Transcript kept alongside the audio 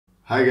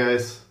Hi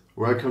guys,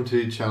 welcome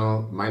to the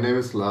channel. My name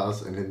is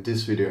Lars and in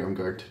this video I'm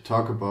going to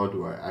talk about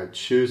why I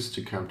choose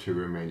to come to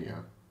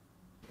Romania.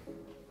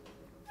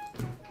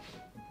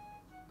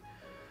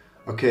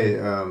 Okay,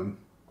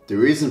 the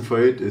reason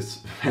for it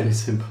is very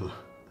simple.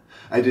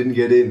 I didn't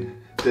get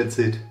in, that's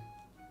it.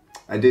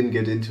 I didn't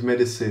get into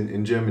medicine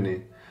in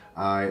Germany.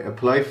 I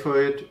applied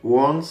for it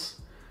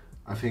once,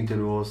 I think that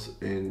was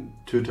in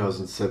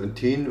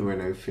 2017 when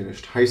I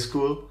finished high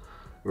school.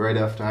 Right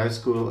after high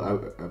school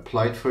I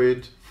applied for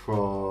it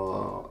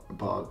for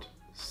about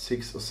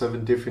 6 or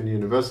 7 different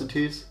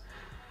universities.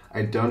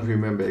 I don't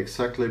remember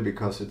exactly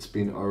because it's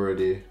been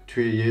already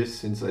 3 years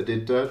since I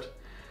did that.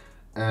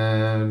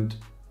 And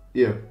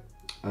yeah,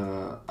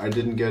 I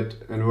didn't get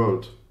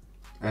enrolled.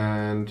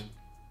 And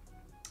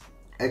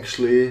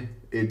actually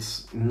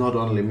it's not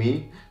only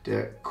me, there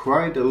are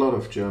quite a lot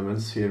of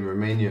Germans here in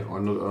Romania,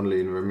 or not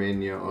only in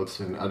Romania,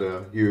 also in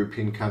other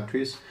European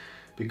countries,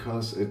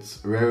 because it's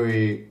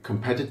very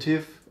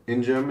competitive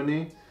in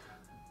Germany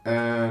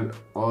and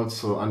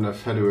also under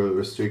federal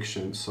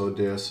restrictions. So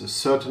there's a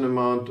certain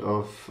amount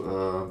of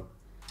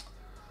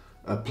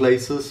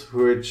places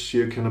which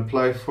you can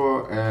apply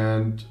for,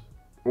 and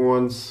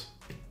once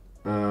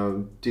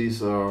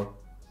these are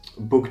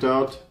booked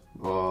out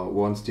or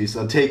once these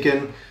are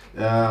taken,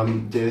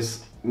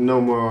 there's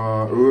no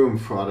more room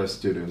for other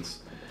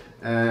students.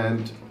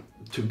 And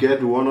to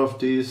get one of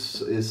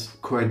these is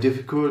quite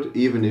difficult,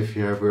 even if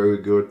you have very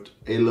good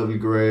A-level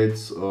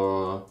grades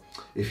or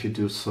if you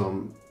do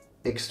some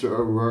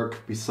extra work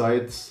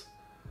besides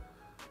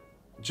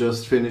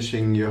just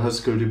finishing your high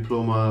school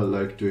diploma,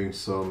 like doing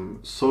some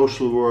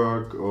social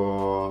work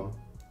or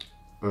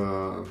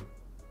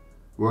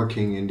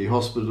working in the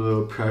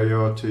hospital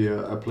prior to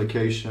your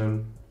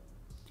application.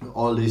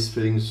 All these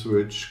things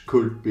which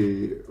could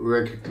be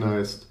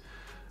recognized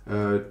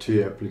to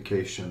your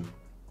application.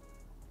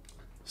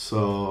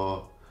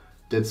 So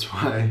that's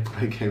why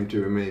I came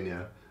to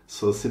Romania.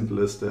 So simple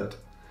as that.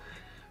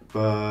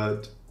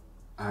 But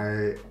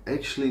I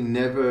actually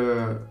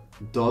never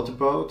thought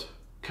about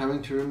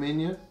coming to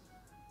Romania,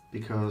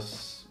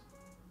 because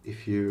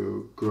if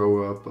you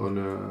grow up on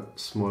a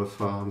small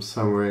farm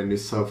somewhere in the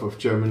south of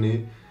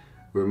Germany,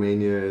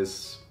 Romania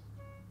is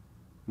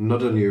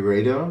not on your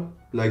radar,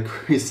 like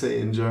we say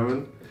in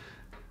German.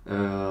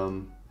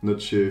 Not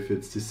sure if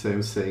it's the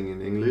same saying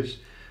in English,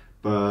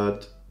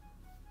 but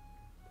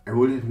I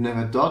would have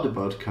never thought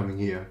about coming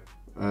here.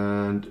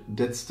 And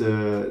that's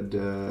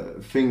the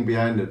thing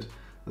behind it.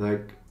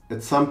 Like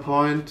at some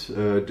point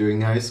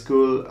during high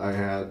school I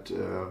had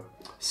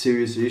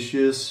serious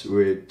issues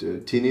with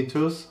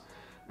tinnitus,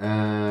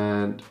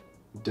 and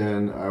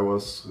then I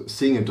was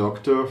seeing a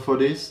doctor for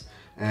this,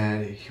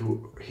 and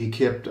he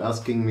kept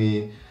asking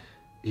me,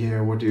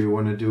 yeah, what do you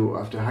want to do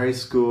after high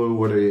school?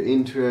 What are your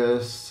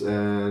interests?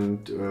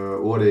 And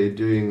what are you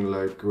doing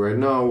like right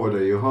now? What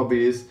are your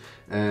hobbies?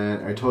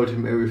 And I told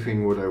him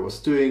everything what I was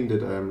doing,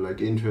 that I'm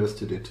like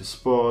interested into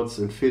sports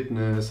and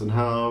fitness and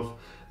health,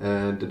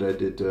 and that I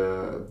did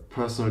a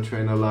personal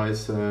trainer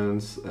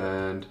license,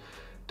 and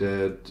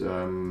that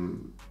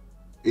I'm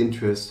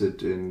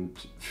interested in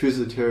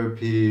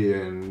physiotherapy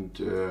and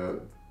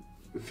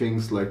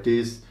things like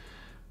this.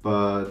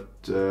 But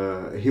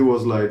he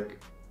was like,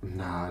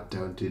 nah,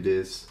 don't do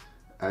this.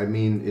 I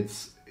mean,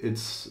 it's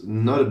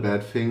not a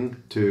bad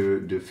thing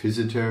to do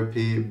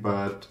physiotherapy,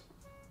 but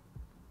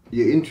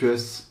your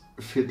interests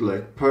fit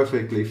like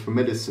perfectly for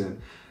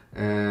medicine.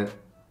 And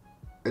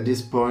at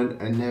this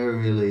point I never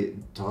really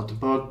thought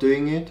about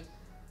doing it,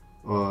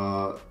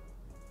 or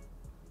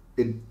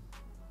it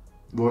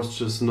was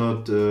just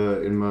not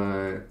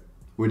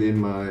within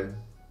my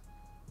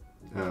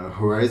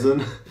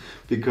horizon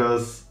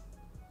because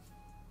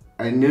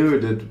I knew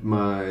that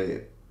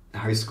my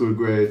high school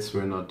grades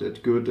were not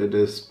that good at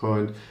this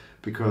point,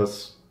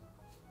 because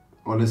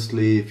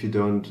honestly, if you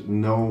don't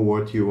know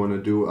what you want to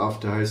do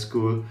after high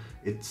school,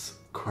 it's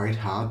quite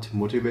hard to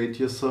motivate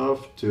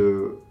yourself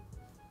to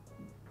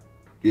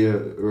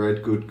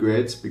write good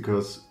grades,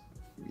 because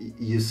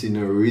you see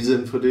no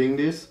reason for doing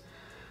this.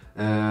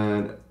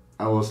 And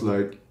I was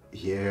like,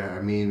 yeah,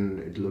 I mean,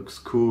 it looks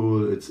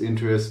cool, it's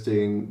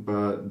interesting,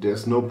 but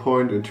there's no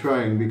point in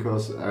trying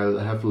because I'll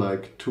have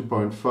like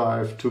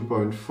 2.5,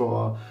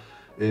 2.4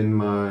 in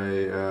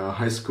my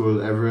high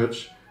school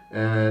average,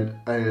 and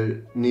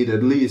I need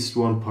at least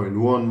 1.1,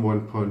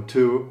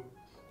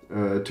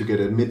 1.2 to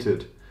get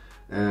admitted.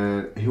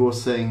 And he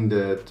was saying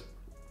that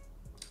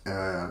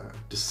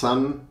the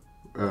son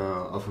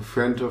of a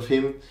friend of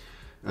him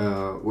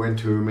went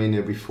to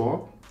Romania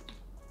before.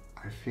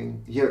 I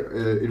think, yeah,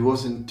 it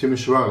was in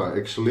Timișoara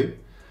actually,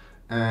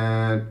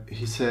 and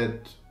he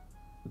said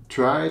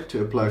try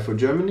to apply for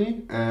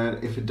Germany,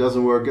 and if it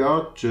doesn't work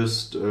out,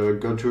 just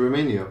go to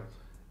Romania.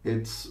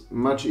 It's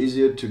much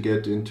easier to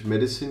get into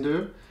medicine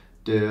there.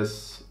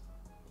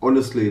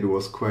 Honestly, it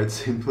was quite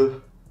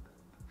simple.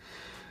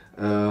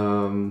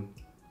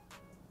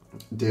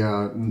 There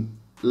are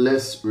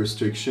less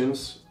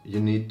restrictions.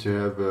 You need to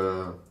have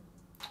a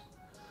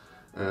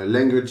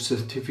language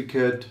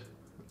certificate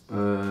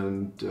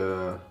and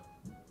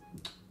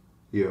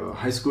your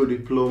high school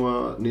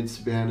diploma needs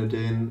to be handed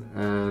in,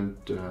 and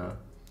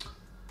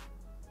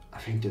I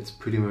think that's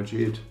pretty much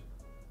it.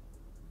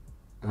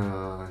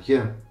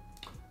 Yeah,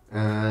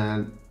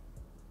 and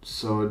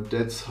so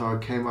that's how I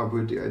came up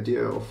with the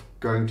idea of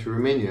going to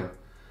Romania.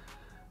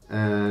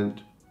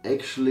 And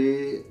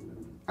actually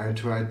I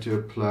tried to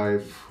apply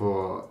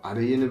for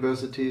other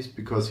universities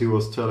because he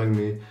was telling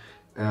me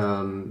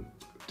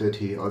that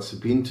he also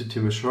been to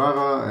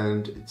Timișoara,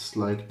 and it's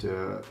like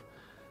the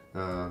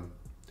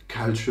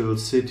cultural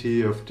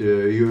city of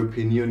the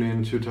European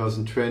Union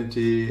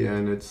 2020,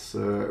 and it's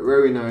a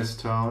very nice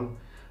town.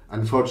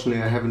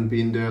 Unfortunately I haven't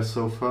been there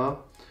so far,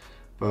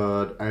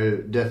 but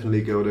I'll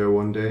definitely go there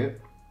one day.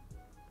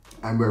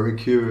 I'm very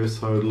curious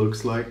how it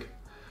looks like.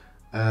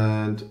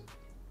 And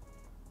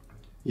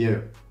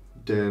yeah,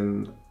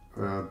 then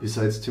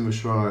besides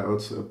Timișoara I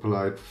also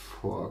applied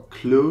for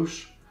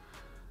Cluj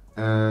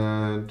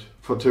and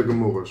for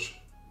Târgu,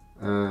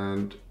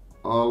 and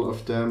all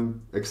of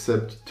them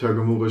except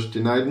Târgu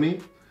denied me,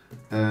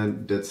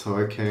 and that's how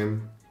I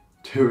came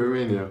to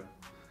Romania.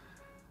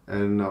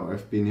 And now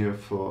I've been here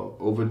for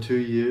over 2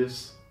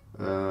 years,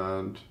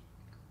 and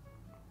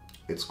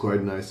it's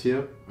quite nice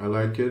here. I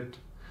like it.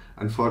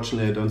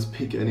 Unfortunately I don't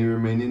speak any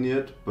Romanian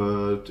yet,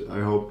 but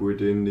I hope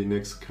within the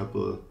next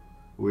couple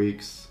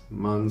weeks,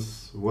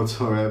 months,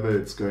 whatsoever,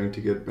 it's going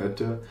to get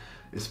better,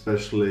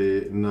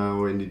 especially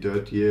now in the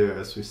third year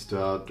as we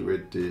start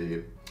with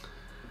the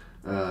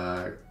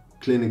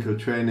clinical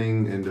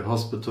training in the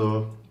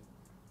hospital.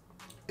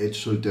 It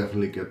should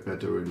definitely get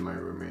better in my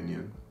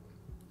Romanian.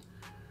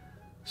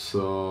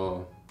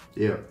 So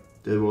yeah,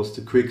 that was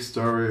the quick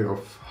story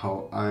of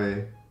how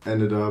I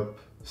ended up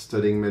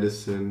studying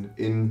medicine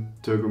in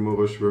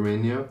Târgu,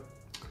 Romania.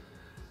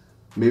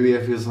 Maybe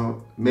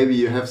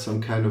you have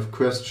some kind of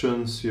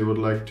questions you would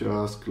like to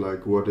ask,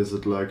 like what is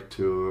it like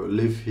to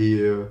live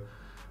here?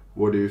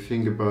 What do you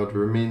think about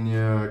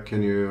Romania?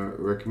 Can you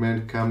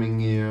recommend coming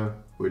here?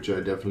 Which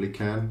I definitely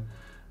can.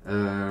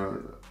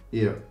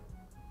 Yeah,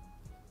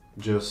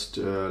 just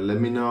let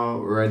me know,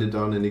 write it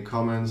down in the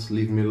comments,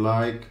 leave me a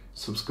like,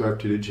 subscribe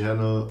to the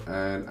channel,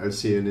 and I'll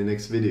see you in the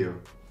next video.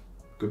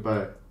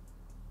 Goodbye.